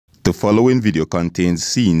The following video contains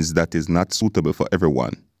scenes that is not suitable for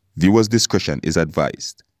everyone. Viewers' discretion is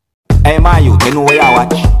advised. Hey man, you know where I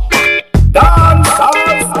watch?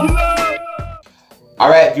 Dancehall.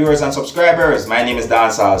 Alright viewers and subscribers, my name is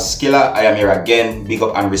Dancehall. I am here again. Big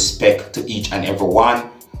up and respect to each and every one.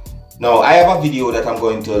 Now I have a video that I'm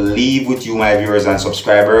going to leave with you, my viewers and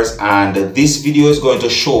subscribers, and this video is going to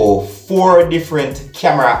show 4 different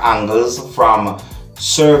camera angles from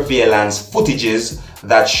surveillance footages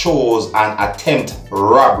that shows an attempt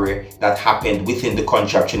robbery that happened within the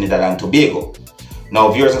country of Trinidad and Tobago.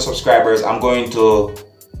 Now viewers and subscribers, I'm going to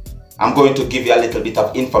give you a little bit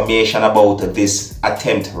of information about this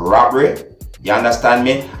attempt robbery. You understand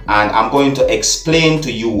me? And I'm going to explain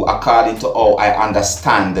to you according to how I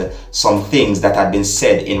understand some things that have been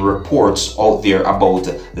said in reports out there about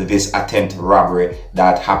this attempt robbery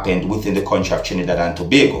that happened within the country of Trinidad and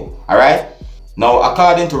Tobago. Alright? Now,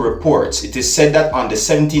 according to reports, it is said that on the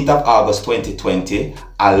 17th of August 2020,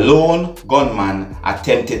 a lone gunman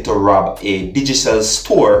attempted to rob a digicel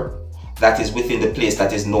store that is within the place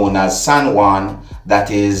that is known as San Juan, that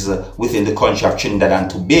is within the country of Trinidad and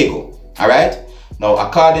Tobago. Alright? Now,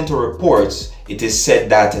 according to reports, it is said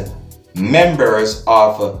that members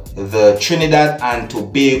of the Trinidad and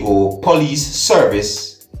Tobago Police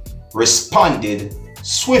Service responded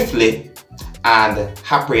swiftly and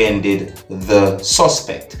apprehended the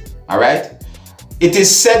suspect. Alright? It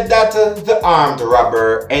is said that the armed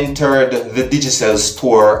robber entered the digicel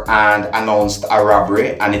store and announced a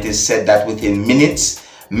robbery, and it is said that within minutes,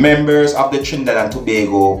 members of the Trinidad and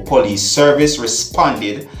Tobago Police Service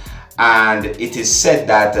responded, and it is said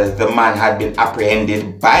that the man had been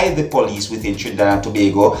apprehended by the police within Trinidad and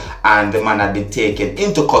Tobago, and the man had been taken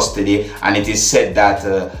into custody, and it is said that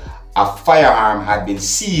a firearm had been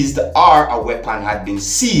seized or a weapon had been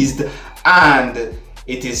seized, and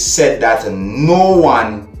it is said that no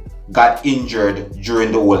one got injured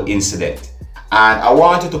during the whole incident. And I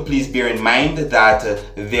want you to please bear in mind that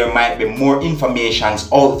there might be more information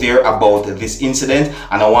out there about this incident,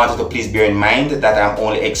 and I want you to please bear in mind that I'm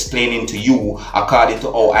only explaining to you according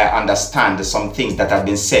to how I understand some things that have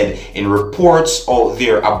been said in reports out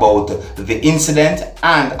there about the incident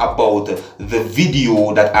and about the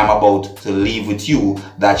video that I'm about to leave with you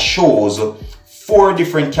that shows 4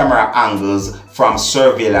 different camera angles from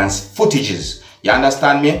surveillance footages. You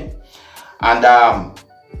understand me? And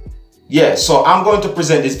yeah, so I'm going to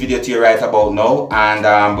present this video to you right about now,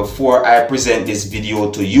 and before I present this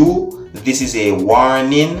video to you, this is a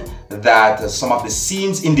warning that some of the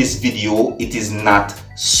scenes in this video, it is not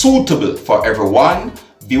suitable for everyone.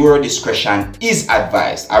 Viewer discretion is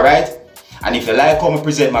advised. Alright? And if you like how I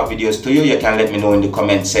present my videos to you, you can let me know in the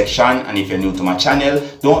comment section, and if you're new to my channel,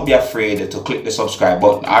 don't be afraid to click the subscribe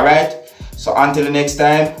button. Alright? So until the next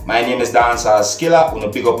time, my name is Dancehall. Una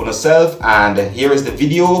big up on yourself, and here is the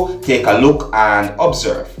video. Take a look and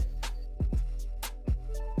observe.